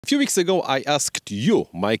A few weeks ago, I asked you,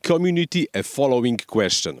 my community, a following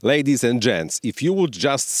question. Ladies and gents, if you would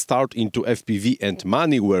just start into FPV and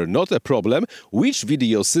money were not a problem, which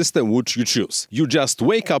video system would you choose? You just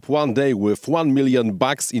wake up one day with $1 million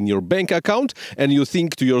in your bank account and you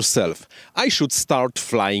think to yourself, I should start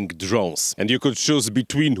flying drones. And you could choose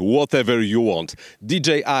between whatever you want.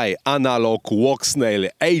 DJI, analog, Walksnail,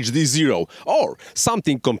 HDzero, or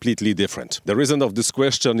something completely different. The reason of this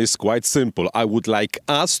question is quite simple. I would like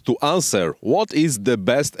us to answer what is the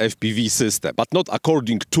best FPV system, but not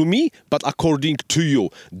according to me, but according to you,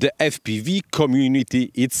 the FPV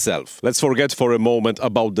community itself. Let's forget for a moment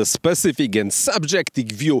about the specific and subjective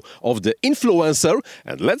view of the influencer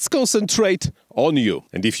and let's concentrate on you.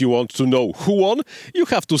 And if you want to know who won, you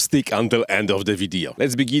have to stick until end of the video.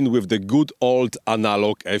 Let's begin with the good old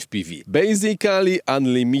analog FPV. Basically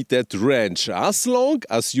unlimited range, as long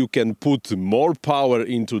as you can put more power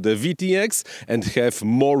into the VTX and have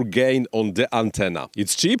more gain on the antenna.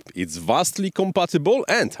 It's cheap, it's vastly compatible,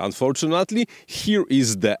 and unfortunately, here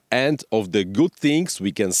is the end of the good things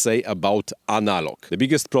we can say about analog. The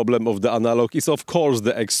biggest problem of the analog is of course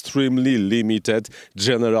the extremely limited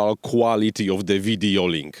general quality of the video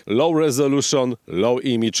link. Low resolution, low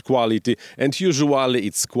image quality, and usually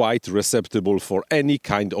it's quite receptible for any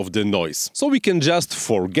kind of the noise. So we can just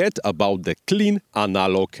forget about the clean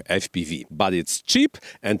analog FPV. But it's cheap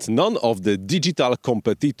and none of the digital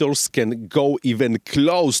competitors can go even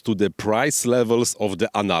close to the price levels of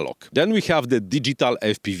the analog. Then we have the digital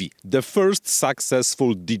FPV, the first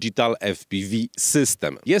successful digital FPV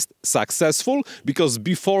system. Yes, successful, because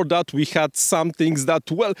before that we had some things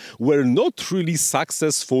that, well, were not really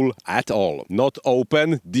successful at all. Not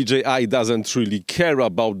open, DJI doesn't really care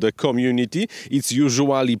about the community, it's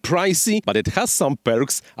usually pricey, but it has some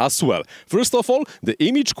perks as well. First of all, the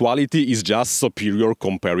image quality is just superior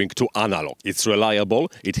comparing to analog. It's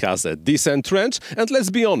reliable, it has a decent range, and let's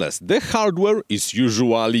be honest, the hardware is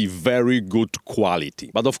usually very good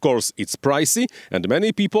quality. But of course, it's pricey, and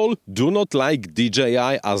many people do not like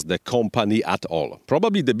DJI as the company at all.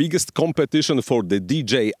 Probably the biggest competition for the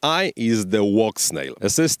DJI is the Walksnail, a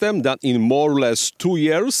system that in more or less 2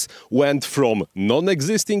 years went from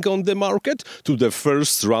non-existing on the market to the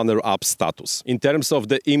first runner-up status. In terms of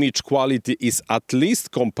the image quality is at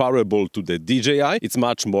least comparable to the DJI, it's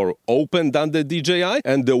much more open than the DJI,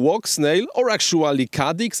 and the Walksnail, or actually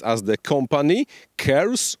Cadix as the company,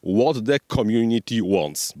 cares what the community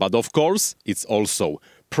wants. But of course, it's also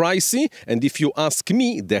pricey, and if you ask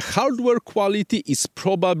me, the hardware quality is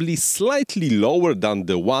probably slightly lower than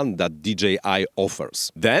the one that DJI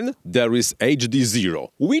offers. Then there is HDzero,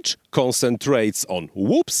 which concentrates on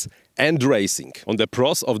whoops and racing. On the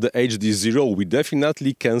pros of the HDzero, we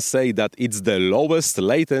definitely can say that it's the lowest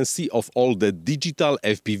latency of all the digital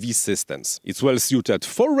FPV systems. It's well suited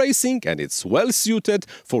for racing and it's well suited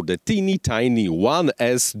for the teeny tiny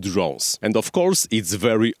 1S drones. And of course, it's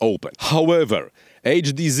very open. However,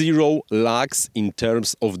 HDzero lacks in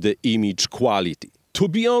terms of the image quality. To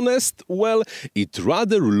be honest, well, it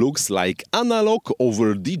rather looks like analog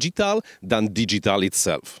over digital than digital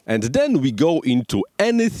itself. And then we go into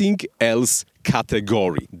anything else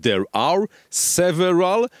category. There are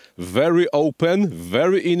several very open,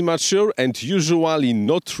 very immature and usually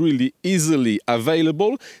not really easily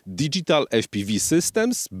available digital FPV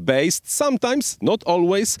systems based sometimes, not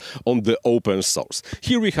always, on the open source.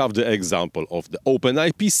 Here we have the example of the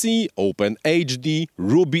OpenIPC, OpenHD,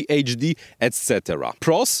 RubyHD, etc.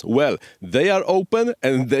 Pros, well, they are open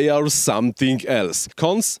and they are something else.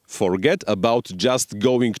 Cons, forget about just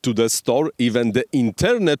going to the store, even the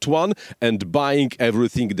internet one, and buying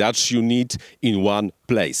everything that you need in one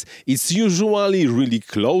place. It's usually really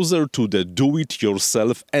closer to the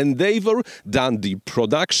do-it-yourself endeavor than the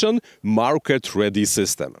production market-ready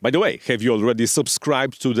system. By the way, have you already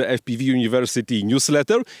subscribed to the FPV University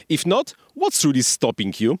newsletter? If not, what's really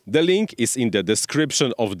stopping you? The link is in the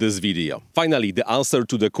description of this video. Finally, the answer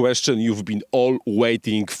to the question you've been all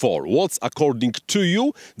waiting for. What's, according to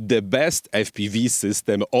you, the best FPV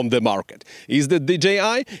system on the market? Is it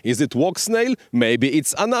DJI? Is it Walksnail? Maybe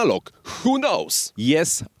it's analog. Who knows?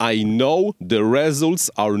 Yes, I know the results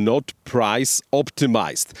are not price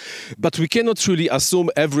optimized. But we cannot really assume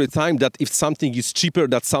every time that if something is cheaper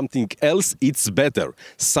than something else, it's better.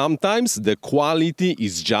 Sometimes the quality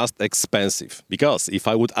is just expensive. Because if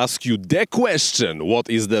I would ask you the question, what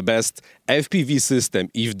is the best FPV system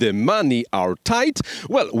if the money are tight?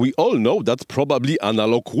 Well, we all know that probably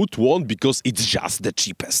analog would won because it's just the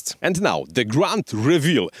cheapest. And now, the grand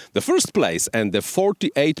reveal. The first place and the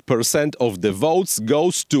 48% of the votes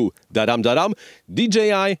goes to, da-dam,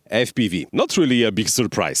 DJI FPV. Not really a big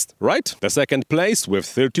surprise, right? The second place with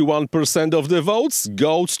 31% of the votes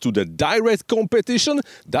goes to the direct competition,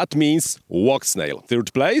 that means Walksnail.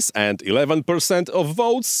 Third place and 11% of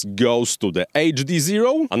votes goes to the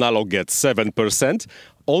HDzero. Analog gets 7%.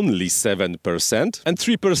 Only 7%, and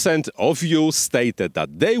 3% of you stated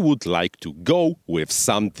that they would like to go with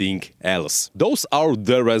something else. Those are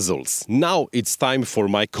the results. Now it's time for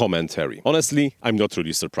my commentary. Honestly, I'm not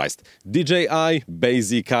really surprised. DJI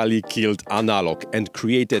basically killed analog and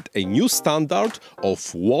created a new standard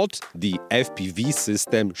of what the FPV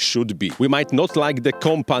system should be. We might not like the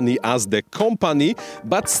company as the company,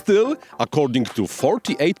 but still, according to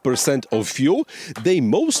 48% of you, they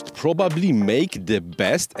most probably make the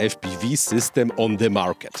best FPV system on the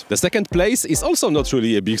market. The second place is also not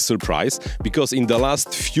really a big surprise, because in the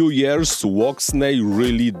last few years Walksnail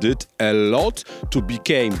really did a lot to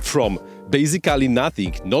become from basically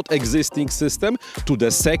nothing, not existing system, to the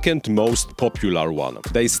second most popular one.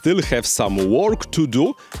 They still have some work to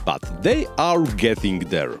do, but they are getting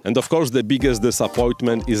there. And of course the biggest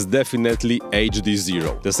disappointment is definitely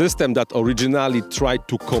HDzero. The system that originally tried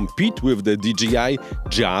to compete with the DJI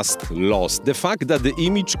just lost. The fact that the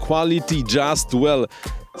image quality just, well,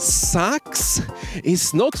 sucks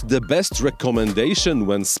is not the best recommendation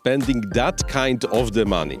when spending that kind of the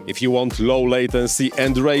money. If you want low latency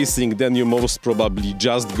and racing, then you most probably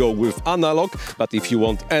just go with analog, but if you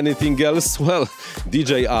want anything else, well,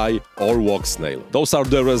 DJI or Walksnail. Those are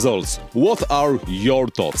the results. What are your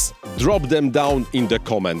thoughts? Drop them down in the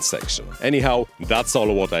comment section. Anyhow, that's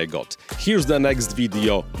all what I got. Here's the next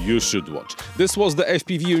video you should watch. This was the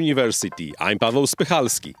FPV University. I'm Paweł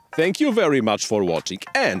Spychalski. Thank you very much for watching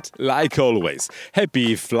and, like always,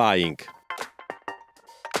 happy flying!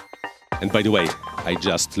 And by the way, I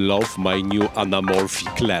just love my new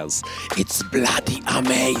anamorphic lens. It's bloody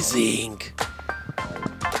amazing!